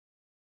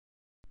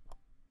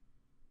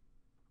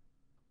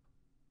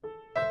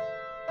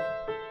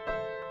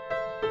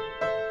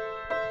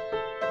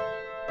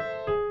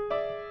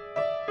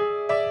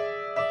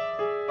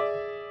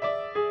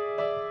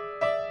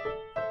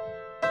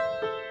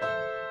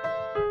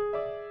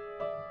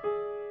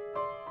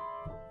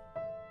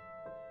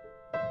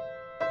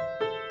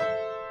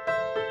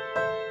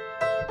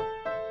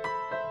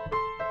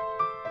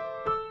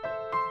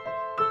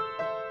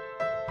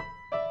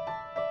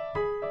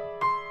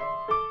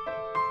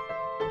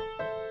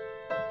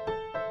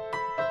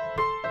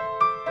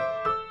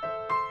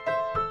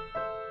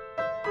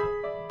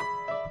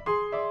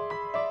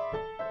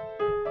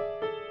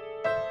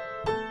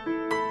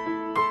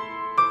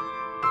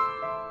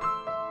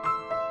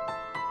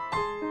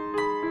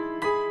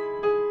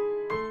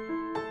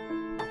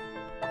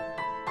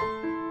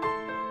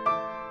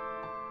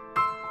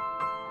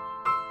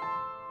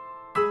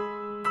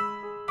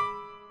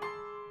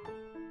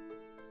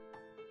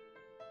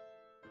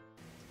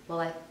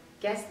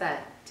guess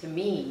that to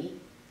me,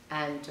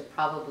 and to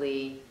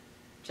probably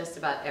just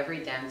about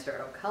every dancer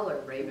of color,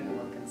 Raven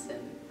Wilkinson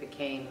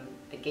became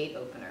a gate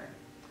opener.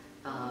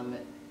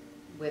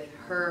 With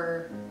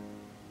her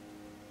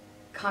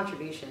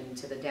contribution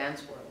to the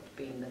dance world,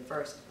 being the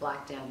first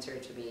black dancer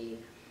to be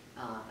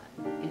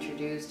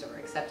introduced or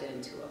accepted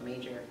into a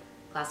major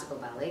classical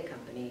ballet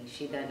company,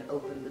 she then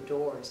opened the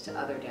doors to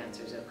other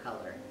dancers of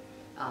color,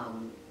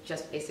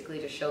 just basically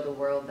to show the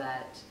world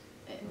that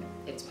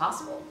it's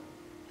possible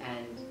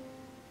and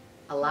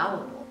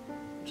allowable.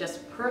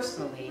 Just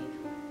personally,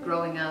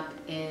 growing up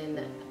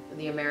in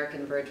the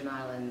American Virgin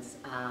Islands,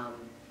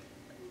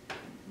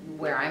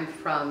 where I'm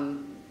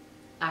from,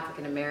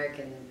 African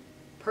American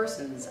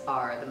persons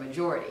are the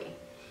majority.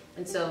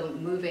 And so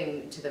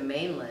moving to the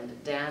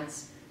mainland,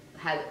 dance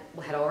had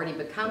already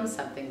become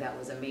something that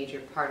was a major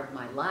part of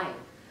my life.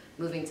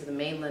 Moving to the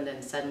mainland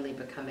and suddenly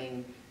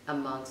becoming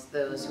amongst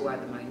those who are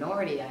the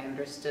minority, I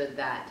understood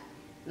that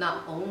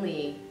not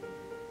only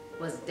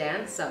was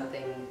dance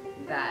something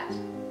that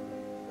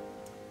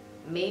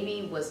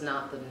maybe was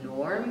not the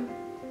norm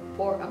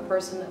for a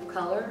person of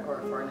color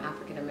or for an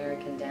African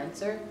American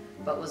dancer,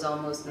 but was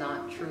almost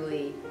not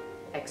truly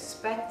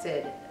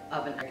expected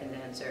of an American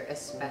dancer,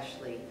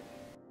 especially.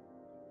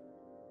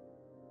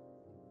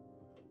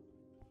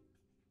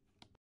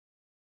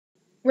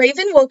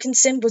 Raven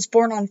Wilkinson was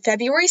born on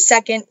February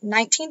 2nd,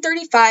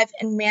 1935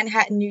 in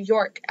Manhattan, New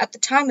York, at the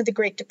time of the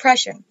Great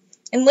Depression,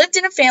 and lived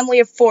in a family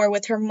of 4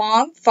 with her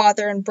mom,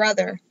 father, and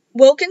brother.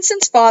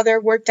 Wilkinson's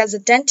father worked as a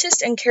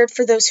dentist and cared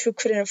for those who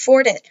couldn't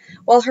afford it,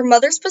 while her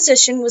mother's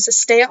position was a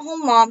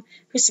stay-at-home mom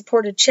who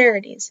supported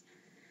charities.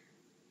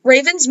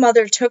 Raven's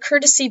mother took her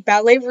to see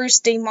Ballet Russe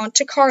de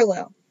Monte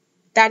Carlo.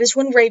 That is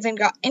when Raven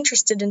got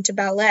interested into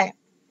ballet.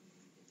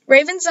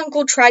 Raven's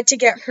uncle tried to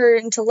get her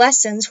into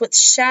lessons, which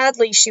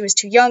sadly she was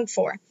too young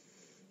for.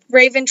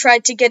 Raven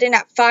tried to get in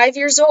at 5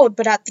 years old,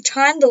 but at the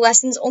time the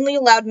lessons only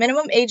allowed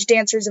minimum age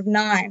dancers of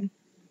 9.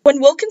 When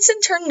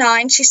Wilkinson turned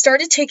 9, she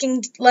started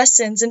taking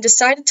lessons and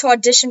decided to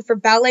audition for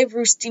Ballet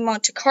Russe de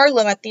Monte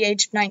Carlo at the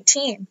age of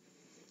 19.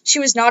 She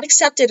was not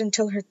accepted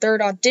until her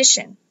 3rd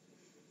audition.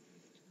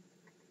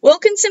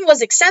 Wilkinson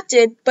was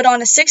accepted, but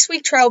on a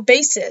 6-week trial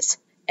basis,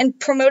 and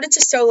promoted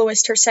to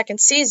soloist her 2nd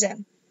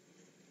season.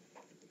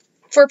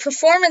 For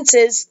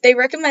performances, they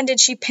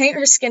recommended she paint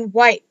her skin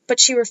white, but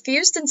she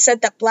refused and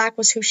said that black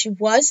was who she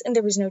was and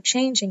there was no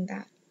changing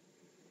that.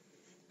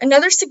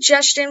 Another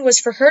suggestion was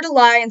for her to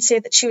lie and say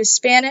that she was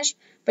Spanish,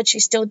 but she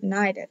still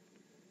denied it.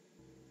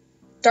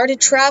 Started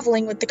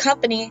traveling with the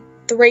company,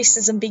 the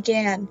racism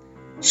began.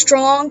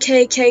 Strong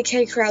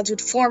KKK crowds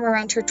would form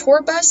around her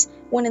tour bus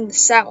when in the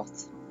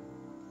South.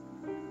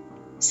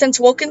 Since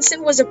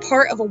Wilkinson was a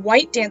part of a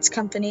white dance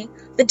company,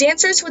 the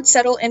dancers would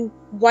settle in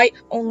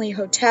white-only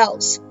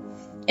hotels.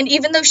 And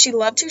even though she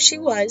loved who she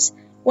was,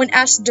 when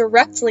asked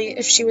directly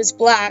if she was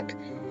black,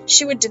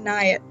 she would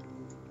deny it.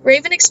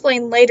 Raven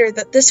explained later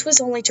that this was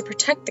only to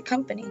protect the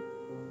company.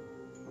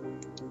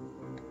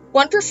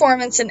 One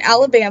performance in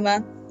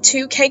Alabama,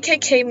 2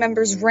 KKK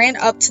members ran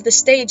up to the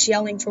stage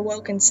yelling for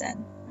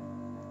Wilkinson.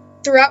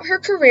 Throughout her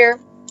career,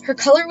 her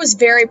color was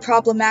very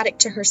problematic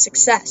to her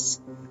success.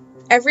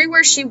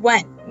 Everywhere she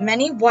went,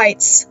 many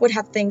whites would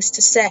have things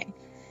to say.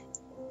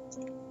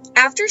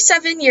 After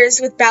 7 years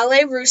with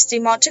Ballet Russe de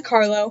Monte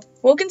Carlo,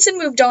 Wilkinson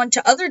moved on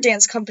to other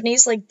dance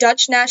companies like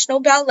Dutch National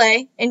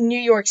Ballet and New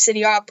York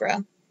City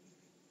Opera.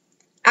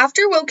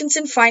 After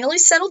Wilkinson finally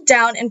settled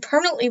down and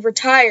permanently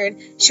retired,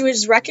 she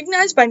was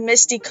recognized by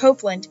Misty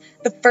Copeland,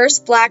 the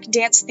first black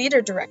dance theater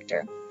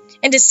director,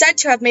 and is said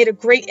to have made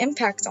a great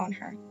impact on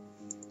her.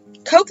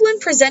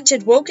 Copeland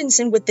presented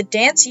Wilkinson with the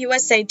Dance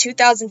USA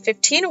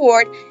 2015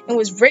 award and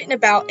was written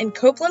about in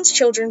Copeland's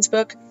children's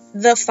book,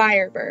 The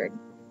Firebird.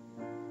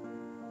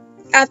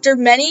 After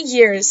many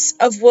years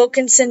of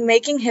Wilkinson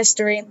making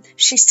history,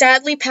 she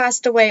sadly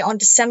passed away on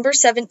December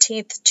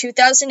 17,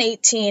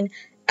 2018,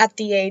 at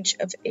the age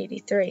of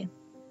 83.